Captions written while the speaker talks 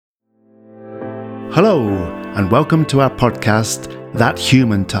Hello, and welcome to our podcast, That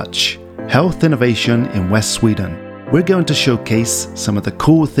Human Touch, Health Innovation in West Sweden. We're going to showcase some of the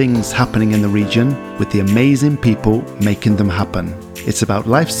cool things happening in the region with the amazing people making them happen. It's about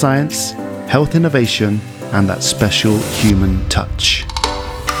life science, health innovation, and that special human touch.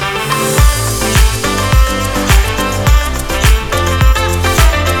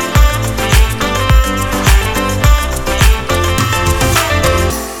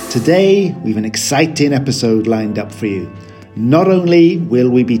 Today, we've an exciting episode lined up for you. Not only will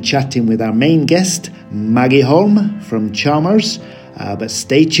we be chatting with our main guest, Maggie Holme from Chalmers, but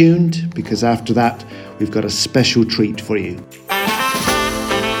stay tuned because after that, we've got a special treat for you.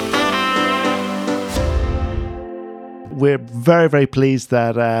 We're very, very pleased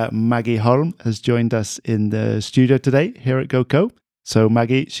that Maggie Holme has joined us in the studio today here at GoCo. So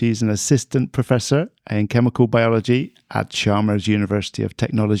Maggie, she's an assistant professor in chemical biology at Chalmers University of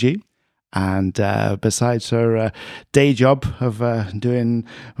Technology. And besides her day job of doing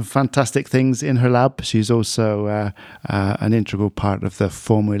fantastic things in her lab, she's also an integral part of the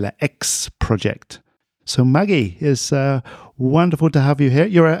Formula X project. So Maggie, it's wonderful to have you here.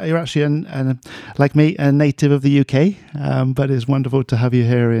 You're actually, like me, a native of the UK, but it's wonderful to have you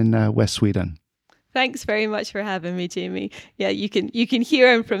here in West Sweden. Thanks very much for having me, Jamie. Yeah, you can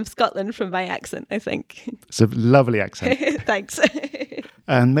hear I'm from Scotland from my accent, I think. It's a lovely accent. Thanks.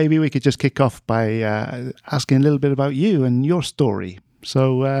 And maybe we could just kick off by asking a little bit about you and your story.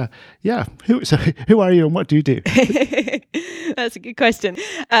 So, who are you and what do you do? That's a good question.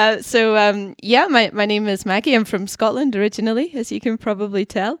 My name is Maggie. I'm from Scotland originally, as you can probably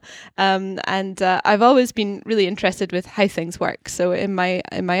tell. I've always been really interested with how things work. So in my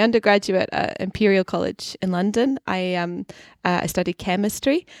undergraduate at Imperial College in London, I studied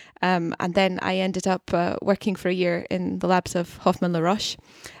chemistry, and then I ended up working for a year in the labs of Hoffmann-La Roche.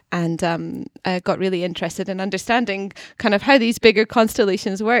 And I got really interested in understanding kind of how these bigger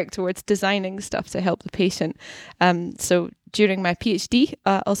constellations work towards designing stuff to help the patient. So during my PhD,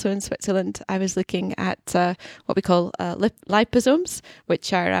 also in Switzerland, I was looking at what we call liposomes,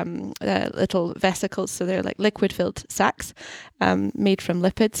 which are little vesicles. So they're like liquid-filled sacs made from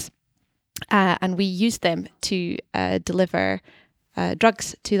lipids. And we use them to deliver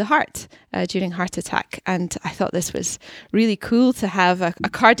drugs to the heart during heart attack. And I thought this was really cool to have a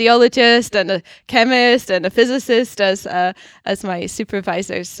cardiologist and a chemist and a physicist as my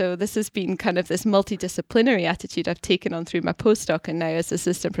supervisors. So this has been kind of this multidisciplinary attitude I've taken on through my postdoc and now as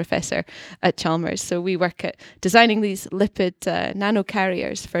assistant professor at Chalmers. So we work at designing these lipid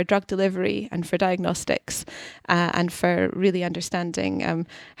nanocarriers for drug delivery and for diagnostics and for really understanding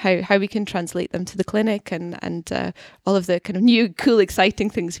how we can translate them to the clinic and all of the kind of new, cool, exciting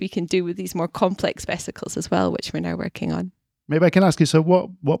things we can do with these more complex vesicles as well, which we're now working on. Maybe I can ask you, so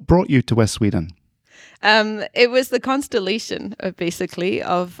what brought you to West Sweden? It was the constellation basically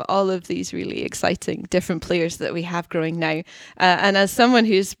of all of these really exciting different players that we have growing now. And as someone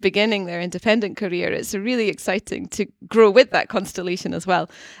who's beginning their independent career, it's really exciting to grow with that constellation as well.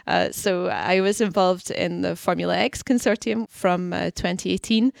 So I was involved in the Formula X consortium from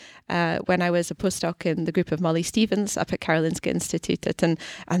 2018 when I was a postdoc in the group of Molly Stevens up at Karolinska Institutet.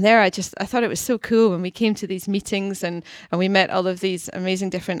 And there I thought it was so cool when we came to these meetings and we met all of these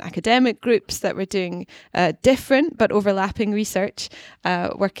amazing different academic groups that were doing different but overlapping research,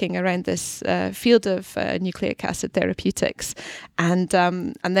 working around this field of nucleic acid therapeutics, and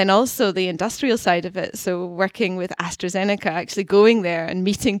then also the industrial side of it. So working with AstraZeneca, actually going there and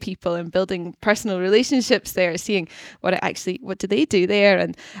meeting people and building personal relationships there, seeing what do they do there,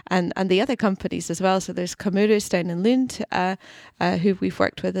 and the other companies as well. So there's Camurus down in Lund, who we've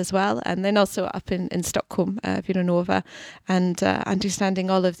worked with as well, and then also up in Stockholm, Vironova, and understanding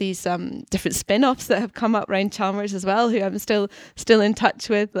all of these different spin-offs that have come up around Chalmers as well, who I'm still in touch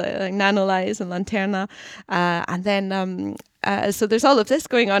with, like Nanolise and Lanterna, and then so there's all of this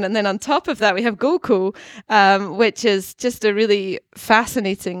going on, and then on top of that we have GoCo, which is just a really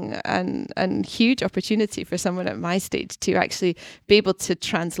fascinating and huge opportunity for someone at my stage to actually be able to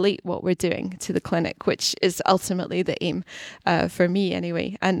translate what we're doing to the clinic, which is ultimately the aim for me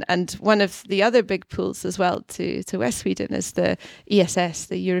anyway. And one of the other big pools as well to West Sweden is the ESS,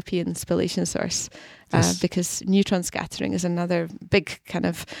 the European Spallation Source. Yes. Because neutron scattering is another big kind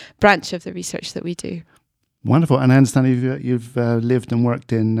of branch of the research that we do. Wonderful. And I understand you've lived and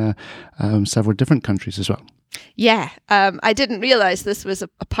worked in several different countries as well. Yeah, I didn't realize this was a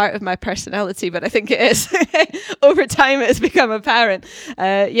part of my personality, but I think it is. Over time, it has become apparent.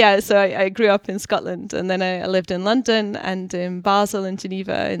 So I grew up in Scotland, and then I lived in London and in Basel and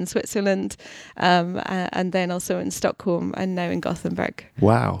Geneva in Switzerland, and then also in Stockholm and now in Gothenburg.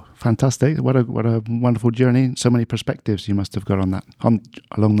 Wow, fantastic! What a wonderful journey. So many perspectives you must have got on that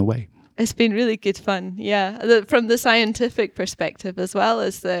along the way. It's been really good fun, yeah, from the scientific perspective as well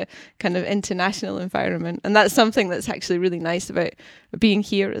as the kind of international environment. And that's something that's actually really nice about being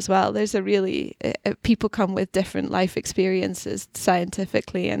here as well. There's people come with different life experiences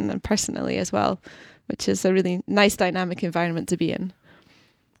scientifically and personally as well, which is a really nice dynamic environment to be in.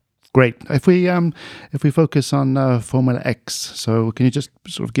 Great. If we focus on Formula X, so can you just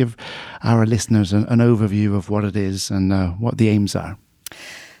sort of give our listeners an overview of what it is and what the aims are?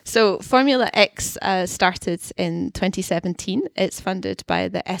 So Formula X started in 2017. It's funded by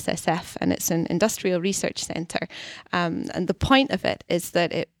the SSF and it's an industrial research centre. And the point of it is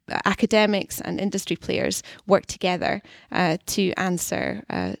that academics and industry players work together to answer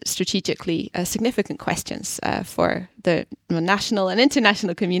strategically significant questions for the national and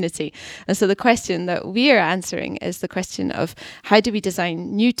international community. And so the question that we are answering is the question of how do we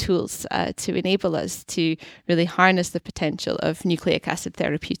design new tools to enable us to really harness the potential of nucleic acid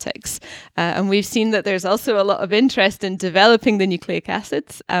therapeutics. And we've seen that there's also a lot of interest in developing the nucleic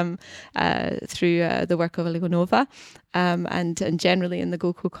acids through the work of Oligonova. And generally in the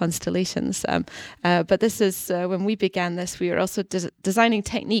GoCo constellations. But this is, when we began this, we were also designing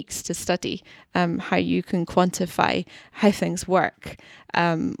techniques to study how you can quantify how things work,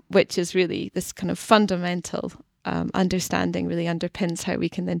 which is really this kind of fundamental understanding really underpins how we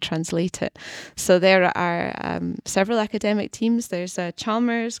can then translate it. So there are several academic teams. There's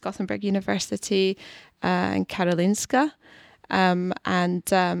Chalmers, Gothenburg University, and Karolinska. And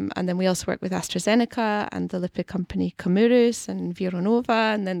then we also work with AstraZeneca and the lipid company Camurus and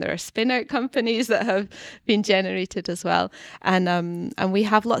Vironova, and then there are spin-out companies that have been generated as well. And we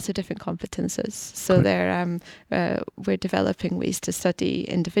have lots of different competences. So we're developing ways to study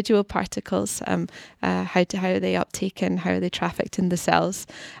individual particles, how are they uptaken, how are they trafficked in the cells,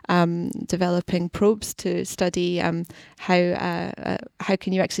 developing probes to study how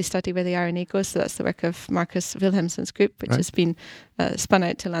can you actually study where the RNA goes. So that's the work of Marcus Wilhelmsen's group, which has been spun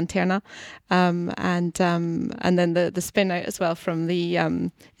out to Lanterna, and then the spin out as well from the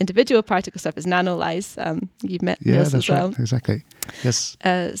individual particle stuff is Nanolise. You've met Niels as well. Right, exactly. Yes.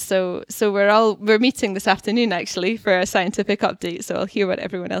 So we're meeting this afternoon actually for a scientific update. So I'll hear what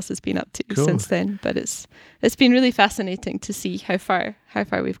everyone else has been up to since then. But it's been really fascinating to see how far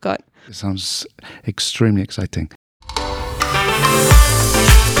we've got. It sounds extremely exciting.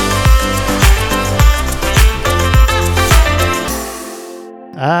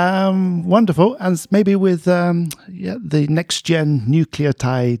 Wonderful. And maybe with the next gen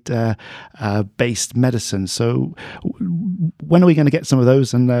nucleotide based medicine. So when are we going to get some of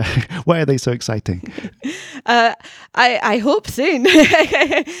those, and why are they so exciting? I hope soon.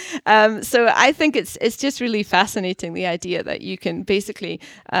 So I think it's just really fascinating, the idea that you can basically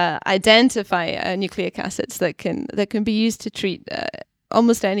identify nucleic acids that can be used to treat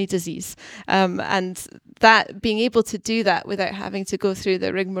almost any disease, and that being able to do that without having to go through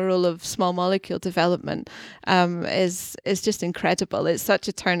the rigmarole of small molecule development is just incredible. It's such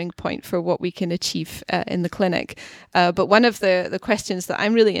a turning point for what we can achieve in the clinic. But one of the questions that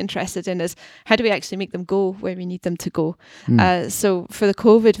I'm really interested in is how do we actually make them go where we need them to go? So for the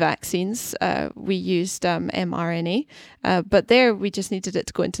COVID vaccines, we used mRNA, but there we just needed it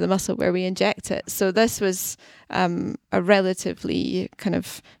to go into the muscle where we inject it. So this was a relatively kind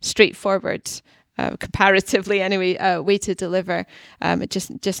of straightforward, comparatively anyway, way to deliver. It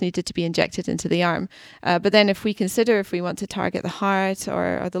just needed to be injected into the arm. But then if we consider if we want to target the heart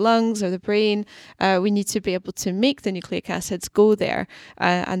or the lungs or the brain, we need to be able to make the nucleic acids go there,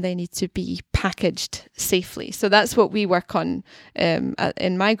 and they need to be packaged safely. So that's what we work on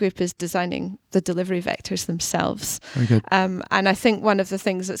in my group, is designing the delivery vectors themselves. And I think one of the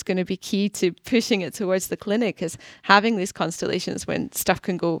things that's going to be key to pushing it towards the clinic is having these constellations when stuff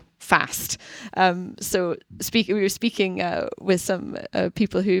can go fast. So we were speaking with some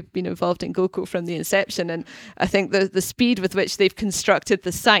people who've been involved in GoCo from the inception, and I think the speed with which they've constructed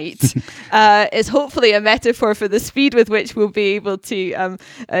the site is hopefully a metaphor for the speed with which we'll be able to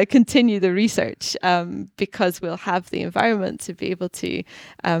continue the research, because we'll have the environment to be able to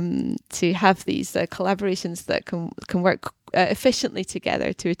have these collaborations that can work efficiently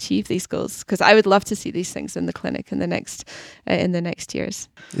together to achieve these goals. Because I would love to see these things in the clinic in the next years.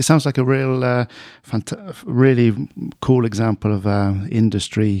 It sounds like a real, really cool example of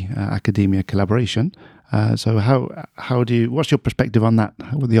industry academia collaboration. So what's your perspective on that?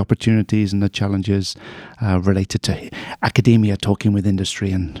 What are the opportunities and the challenges related to academia talking with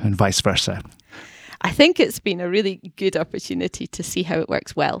industry and vice versa? I think it's been a really good opportunity to see how it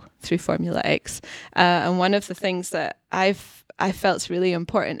works well through Formula X. And one of the things that I felt is really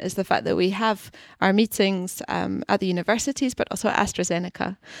important is the fact that we have our meetings at the universities, but also at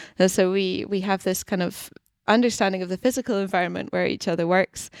AstraZeneca. And so we have this kind of understanding of the physical environment where each other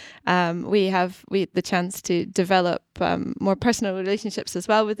works. We have the chance to develop more personal relationships as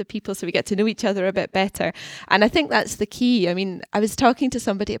well with the people, so we get to know each other a bit better. And I think that's the key. I mean, I was talking to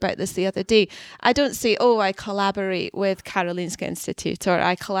somebody about this the other day. I don't say, I collaborate with Karolinska Institute or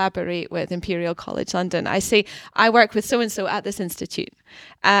I collaborate with Imperial College London. I say, I work with so-and-so at this institute.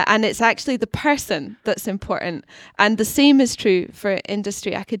 And it's actually the person that's important. And the same is true for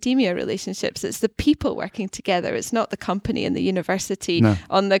industry-academia relationships. It's the people working together. It's not the company and the university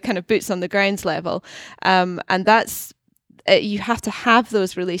on the kind of boots on the grounds level. And that's, you have to have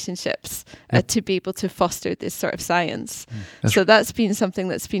those relationships to be able to foster this sort of science. So that's been something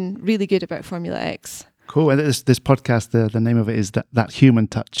that's been really good about Formula X. Cool. And this podcast, the name of it is that human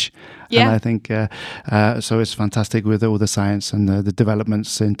touch. Yeah. And I think so it's fantastic with all the science and the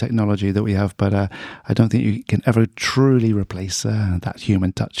developments in technology that we have. But I don't think you can ever truly replace that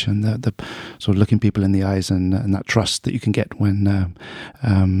human touch and the sort of looking people in the eyes and that trust that you can get when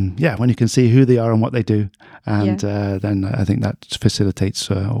you can see who they are and what they do. And then I think that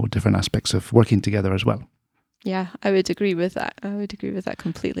facilitates all different aspects of working together as well. Yeah, I would agree with that. I would agree with that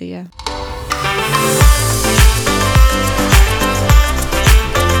completely, yeah.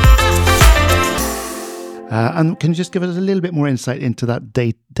 And can you just give us a little bit more insight into that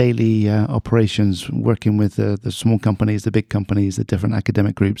daily operations, working with the small companies, the big companies, the different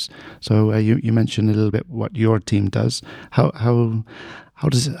academic groups? So you mentioned a little bit what your team does. How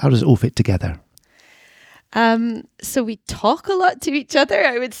does it all fit together? So we talk a lot to each other.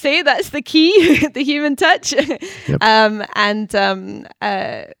 I would say that's the key, the human touch. Yep.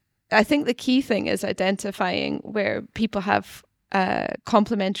 I think the key thing is identifying where people have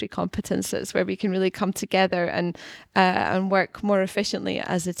complementary competences, where we can really come together and work more efficiently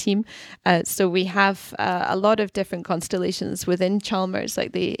as a team. So we have a lot of different constellations within Chalmers,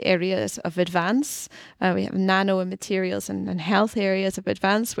 like the areas of advance. We have nano and materials and health areas of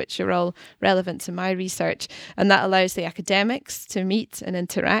advance, which are all relevant to my research. And that allows the academics to meet and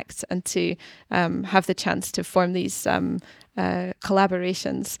interact and to have the chance to form these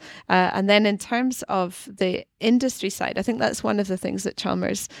collaborations. And then in terms of the industry side, I think that's one of the things that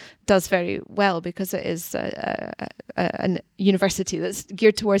Chalmers does very well, because it is a university that's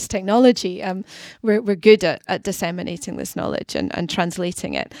geared towards technology. We're good at disseminating this knowledge and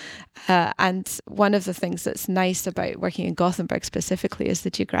translating it. And one of the things that's nice about working in Gothenburg specifically is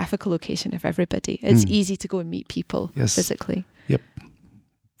the geographical location of everybody. It's easy to go and meet people physically. Yep.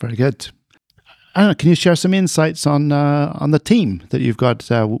 Very good. Can you share some insights on the team that you've got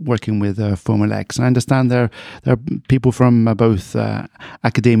working with Formula X? I understand there are people from both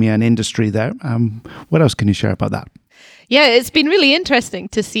academia and industry there. What else can you share about that? Yeah, it's been really interesting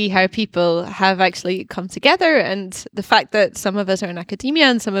to see how people have actually come together, and the fact that some of us are in academia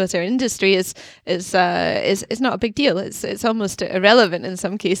and some of us are in industry is not a big deal. It's almost irrelevant in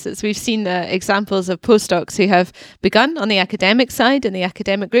some cases. We've seen examples of postdocs who have begun on the academic side in the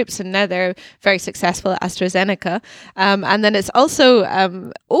academic groups, and now they're very successful at AstraZeneca. And then it's also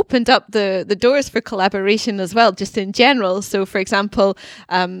opened up the doors for collaboration as well, just in general. So, for example,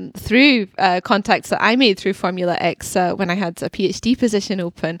 through contacts that I made through Formula X, when I had a PhD position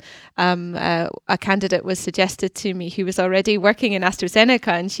open, a candidate was suggested to me who was already working in AstraZeneca,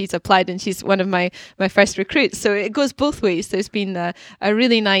 and she's applied, and she's one of my first recruits. So it goes both ways. There's been a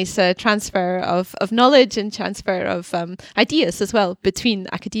really nice transfer of knowledge and transfer of ideas as well between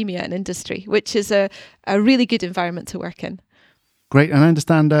academia and industry, which is a really good environment to work in. Great. And I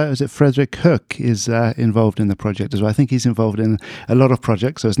understand, is it Frederick Hook is involved in the project as well? I think he's involved in a lot of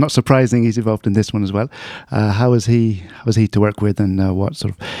projects, so it's not surprising he's involved in this one as well. How is he to work with, and what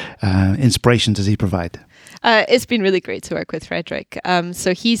sort of inspiration does he provide? It's been really great to work with Frederick.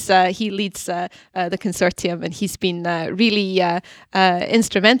 So he leads the consortium, and he's been really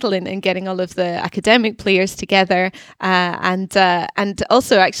instrumental in getting all of the academic players together, and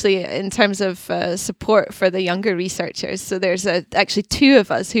also actually in terms of support for the younger researchers. So there's actually two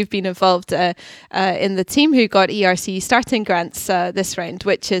of us who've been involved in the team who got ERC starting grants this round,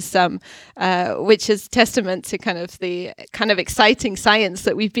 which is testament to kind of exciting science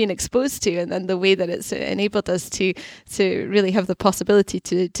that we've been exposed to, and then the way that it's enabled us to really have the possibility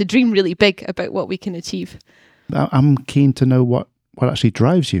to dream really big about what we can achieve. I'm keen to know what actually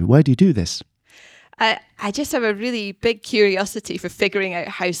drives you. Why do you do this? I just have a really big curiosity for figuring out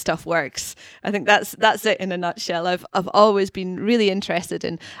how stuff works. I think that's it in a nutshell. I've always been really interested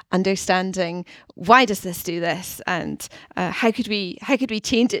in understanding why does this do this, and how could we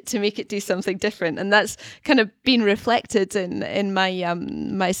change it to make it do something different. And that's kind of been reflected in my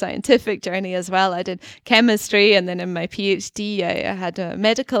my scientific journey as well. I did chemistry, and then in my PhD I had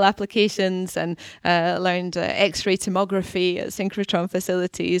medical applications and learned X-ray tomography at synchrotron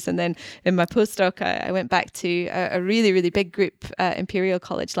facilities, and then in my postdoc I went back to a really, really big group, Imperial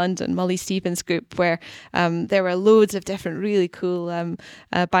College London, Molly Stevens group, where there were loads of different really cool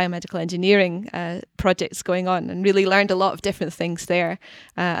biomedical engineering projects going on, and really learned a lot of different things there.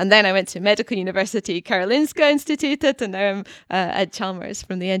 And then I went to Medical University Karolinska Institutet, and now I'm at Chalmers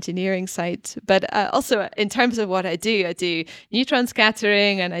from the engineering side. But also in terms of what I do neutron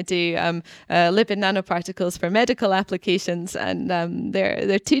scattering, and I do lipid nanoparticles for medical applications, and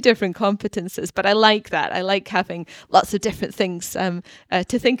they're two different competences, but I like that. I like having lots of different things to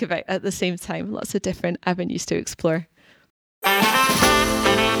think about at the same time, lots of different avenues to explore.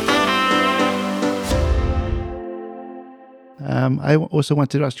 I also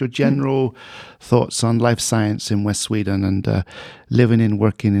wanted to ask your general thoughts on life science in West Sweden and living and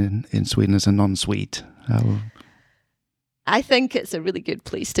working in Sweden as a non-Swede. I think it's a really good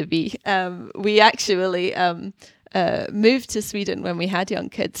place to be. We actually moved to Sweden when we had young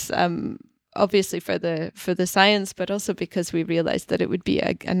kids. Obviously for the science, but also because we realized that it would be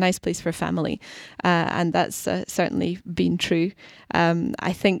a nice place for family, and that's certainly been true.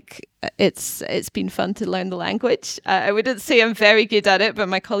 I think it's been fun to learn the language. I wouldn't say I'm very good at it, but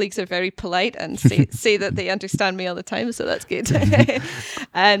my colleagues are very polite and say that they understand me all the time, so that's good.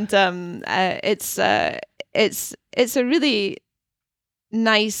 And it's a really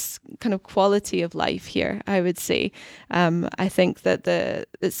nice kind of quality of life here, I would say. I think that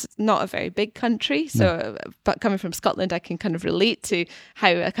it's not a very big country, so but coming from Scotland, I can kind of relate to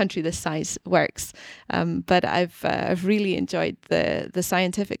how a country this size works. But I've really enjoyed the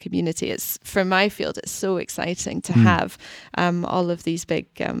scientific community. It's, for my field, it's so exciting to have all of these big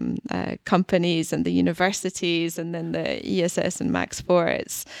companies and the universities, and then the ESS and Max 4.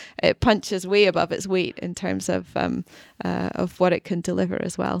 It punches way above its weight in terms of what it can deliver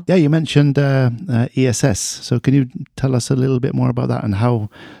as well. Yeah, you mentioned ESS. So can you tell us a little bit more about that and how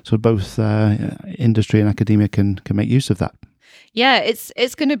sort of both industry and academia can make use of that? Yeah,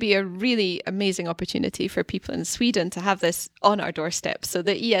 it's going to be a really amazing opportunity for people in Sweden to have this on our doorstep. So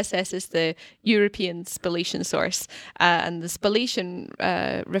the ESS is the European spallation source, and the spallation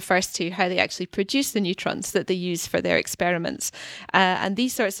refers to how they actually produce the neutrons that they use for their experiments. And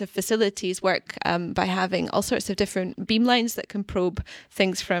these sorts of facilities work by having all sorts of different beamlines that can probe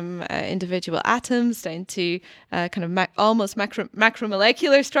things from individual atoms down to kind of almost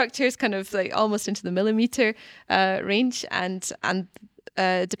macromolecular structures, kind of like almost into the millimeter range, and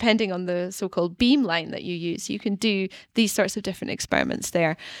depending on the so-called beamline that you use, you can do these sorts of different experiments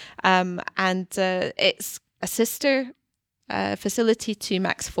there. And it's a sister facility to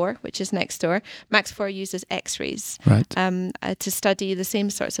Max 4, which is next door. Max 4 uses X-rays to study the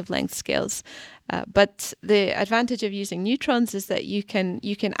same sorts of length scales. But the advantage of using neutrons is that you can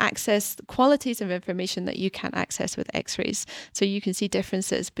access qualities of information that you can't access with X-rays. So you can see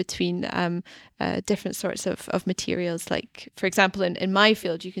differences between different sorts of materials. Like, for example, in my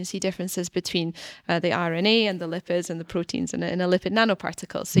field, you can see differences between the RNA and the lipids and the proteins in a lipid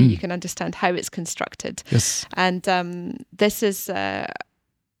nanoparticle. So you can understand how it's constructed. Yes. And this is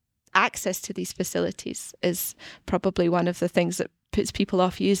access to these facilities is probably one of the things that puts people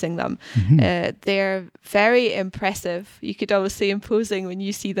off using them. They're very impressive. You could almost say imposing when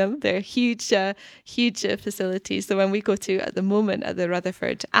you see them. They're huge facilities. The one we go to at the moment at the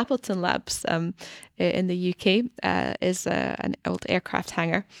Rutherford Appleton Labs in the UK is an old aircraft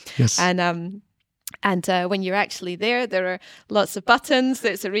hangar. Yes. And when you're actually there are lots of buttons.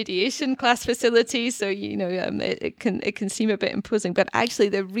 It's a radiation class facility, so it can seem a bit imposing, but actually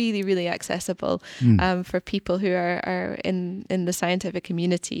they're really, really accessible for people who are in the scientific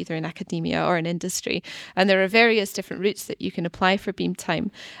community, either in academia or in industry. And there are various different routes that you can apply for beam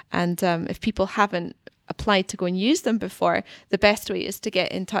time. And if people haven't applied to go and use them before, the best way is to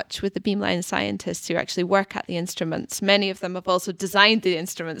get in touch with the beamline scientists who actually work at the instruments. Many of them have also designed the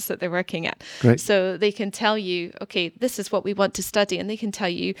instruments that they're working at. Great. So they can tell you, okay, this is what we want to study, and they can tell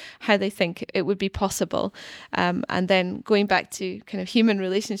you how they think it would be possible. And then going back to kind of human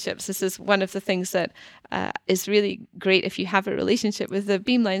relationships, this is one of the things that is really great. If you have a relationship with the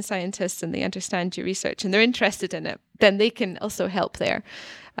beamline scientists and they understand your research and they're interested in it, then they can also help there.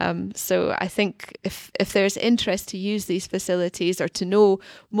 So I think if there's interest to use these facilities or to know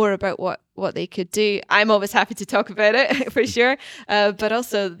more about what what they could do. I'm always happy to talk about it for sure. But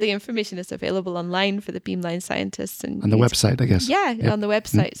also the information is available online for the Beamline scientists. And on the website, I guess. Yeah, yep. on the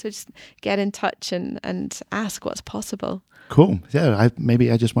website. So just get in touch and ask what's possible. Cool. Yeah,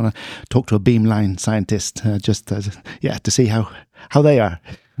 maybe I just want to talk to a Beamline scientist to see how they are.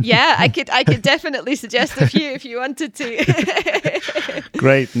 Yeah, I could definitely suggest a few if you wanted to.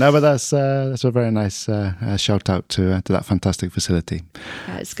 Great. No, but that's a very nice shout out to that fantastic facility.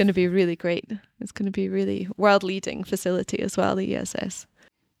 It's going to be really great. It's going to be a really world leading facility as well, the ESS.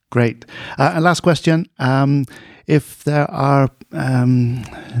 Great. And last question. If there are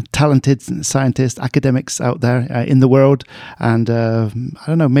talented scientists, academics out there in the world, and I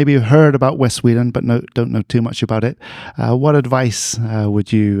don't know, maybe you've heard about West Sweden, but don't know too much about it, what advice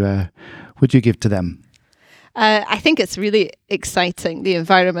would you give to them? I think it's really exciting, the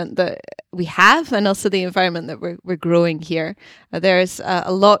environment that we have and also the environment that we're growing here. There's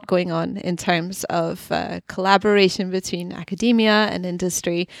a lot going on in terms of collaboration between academia and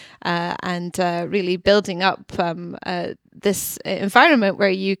industry and really building up this environment where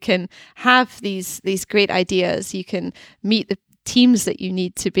you can have these great ideas, you can meet the teams that you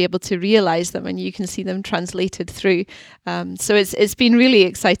need to be able to realize them and you can see them translated through. So it's been really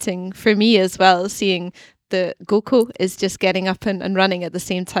exciting for me as well, seeing the GoCo is just getting up and running at the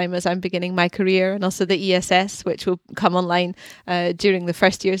same time as I'm beginning my career, and also the ESS, which will come online during the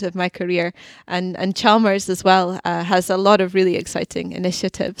first years of my career. And Chalmers as well has a lot of really exciting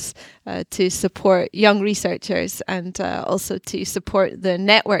initiatives to support young researchers and also to support the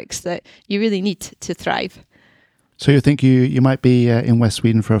networks that you really need to thrive. So you think you might be in West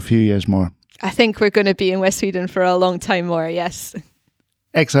Sweden for a few years more? I think we're going to be in West Sweden for a long time more, yes.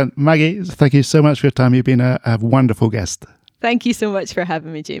 Excellent. Maggie, thank you so much for your time. You've been a wonderful guest. Thank you so much for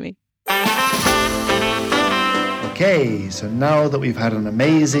having me, Jamie. Okay, so now that we've had an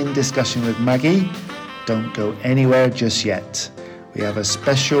amazing discussion with Maggie, don't go anywhere just yet. We have a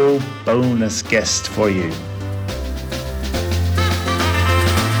special bonus guest for you.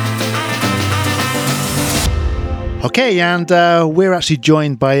 Okay, and we're actually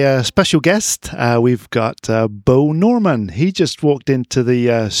joined by a special guest. We've got Bo Norman. He just walked into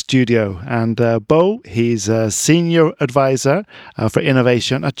the studio. And Bo, he's a senior advisor for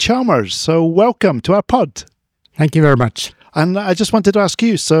innovation at Chalmers. So welcome to our pod. Thank you very much. And I just wanted to ask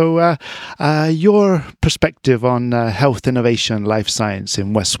you, so your perspective on health innovation, life science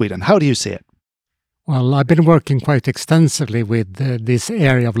in West Sweden, how do you see it? Well, I've been working quite extensively with this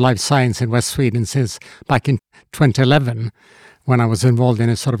area of life science in West Sweden since back in 2011, when I was involved in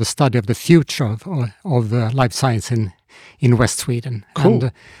a sort of a study of the future of life science in West Sweden. Cool.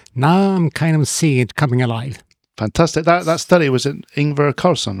 And now I'm kind of seeing it coming alive. Fantastic. That study, was it Ingvar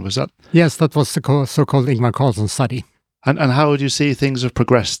Carlsson, was that? Yes, that was the so-called Ingvar Carlsson study. And how would you see things have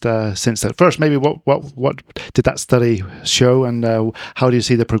progressed since then? First, maybe what did that study show, and how do you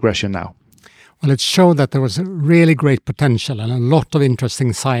see the progression now? Well, it showed that there was a really great potential and a lot of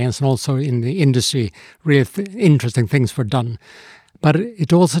interesting science, and also in the industry, really interesting things were done. But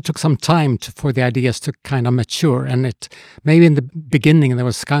it also took some time for the ideas to kind of mature, and maybe in the beginning there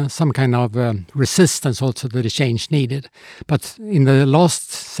was some kind of resistance also to the change needed. But in the last,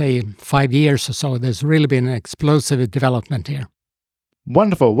 say, 5 years or so, there's really been an explosive development here.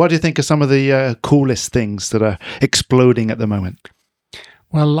 Wonderful. What do you think are some of the coolest things that are exploding at the moment?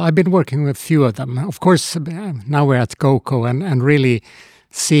 Well, I've been working with a few of them. Of course, now we're at GoCo, and really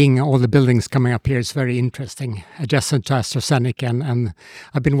seeing all the buildings coming up here is very interesting, adjacent to AstraZeneca. And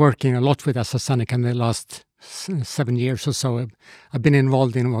I've been working a lot with AstraZeneca in the last 7 years or so. I've been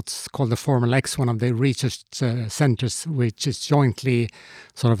involved in what's called the Formula X, one of the research centers, which is jointly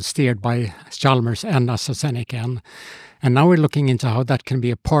sort of steered by Chalmers and AstraZeneca. And now we're looking into how that can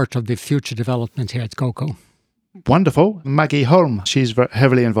be a part of the future development here at GoCo. Wonderful. Maggie Holme, she's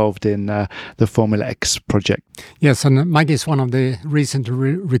heavily involved in the Formula X project. Yes, and Maggie is one of the recently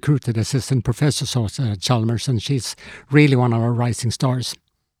recruited assistant professors at Chalmers, and she's really one of our rising stars.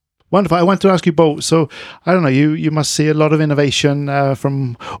 Wonderful. I want to ask you both. So, I don't know, you must see a lot of innovation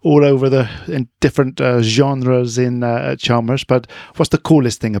from all over in different genres in Chalmers, but what's the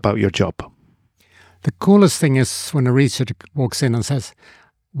coolest thing about your job? The coolest thing is when a researcher walks in and says,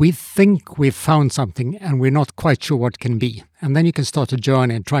 we think we've found something and we're not quite sure what it can be. And then you can start a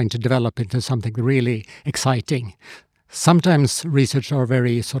journey and trying to develop it into something really exciting. Sometimes researchers are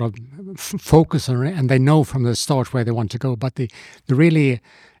very sort of focused on it and they know from the start where they want to go. But the really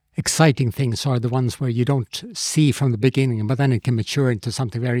exciting things are the ones where you don't see from the beginning, but then it can mature into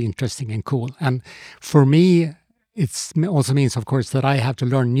something very interesting and cool. And for me, it also means, of course, that I have to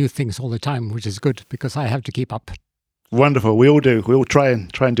learn new things all the time, which is good because I have to keep up. Wonderful. We all do. We all try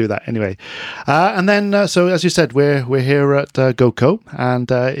and do that anyway. And then, so as you said, we're here at GoCo, and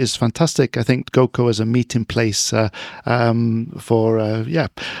it's fantastic. I think GoCo is a meeting place for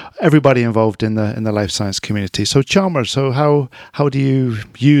everybody involved in the life science community. So Chalmers, so how do you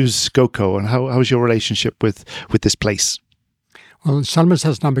use GoCo, and how's your relationship with this place? Well, Chalmers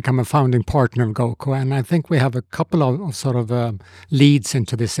has now become a founding partner of GoCo, and I think we have a couple of sort of leads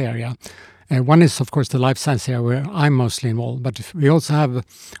into this area. One is, of course, the life science area where I'm mostly involved, but we also have,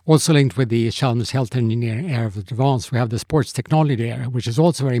 linked with the Chalmers Health Engineering area of advanced, we have the sports technology area, which is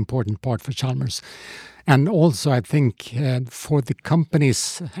also a very important part for Chalmers. And also, I think, for the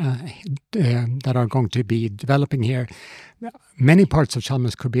companies that are going to be developing here, many parts of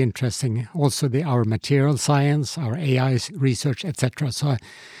Chalmers could be interesting. Also, our material science, our AI research, etc. So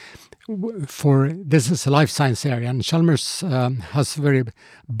this is a life science area, and Chalmers has a very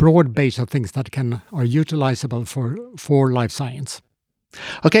broad base of things that are utilizable for life science.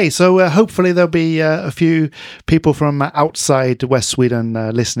 Okay, so hopefully there'll be a few people from outside West Sweden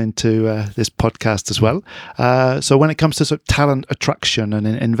listening to this podcast as well. So when it comes to sort of talent attraction and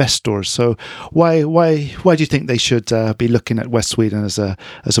investors, so why do you think they should be looking at West Sweden as a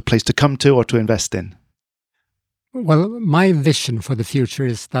place to come to or to invest in? Well, my vision for the future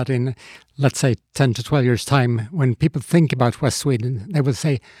is that in, let's say, 10 to 12 years' time, when people think about West Sweden, they will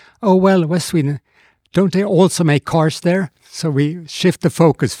say, oh, well, West Sweden, don't they also make cars there? So we shift the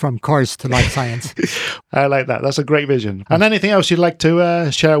focus from cars to life science. I like that. That's a great vision. And anything else you'd like to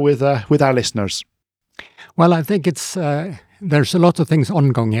share with our listeners? Well, I think there's a lot of things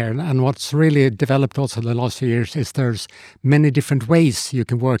ongoing here. And what's really developed also the last few years is there's many different ways you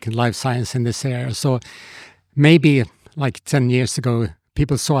can work in life science in this area. So maybe like 10 years ago,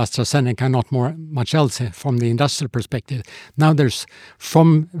 people saw AstraZeneca, not much else from the industrial perspective. Now there's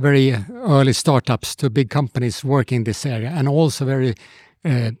from very early startups to big companies working in this area, and also very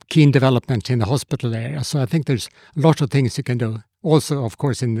keen development in the hospital area. So I think there's a lot of things you can do. Also, of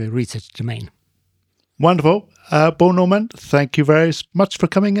course, in the research domain. Wonderful. Bo Norman, thank you very much for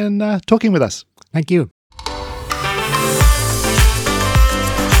coming and talking with us. Thank you.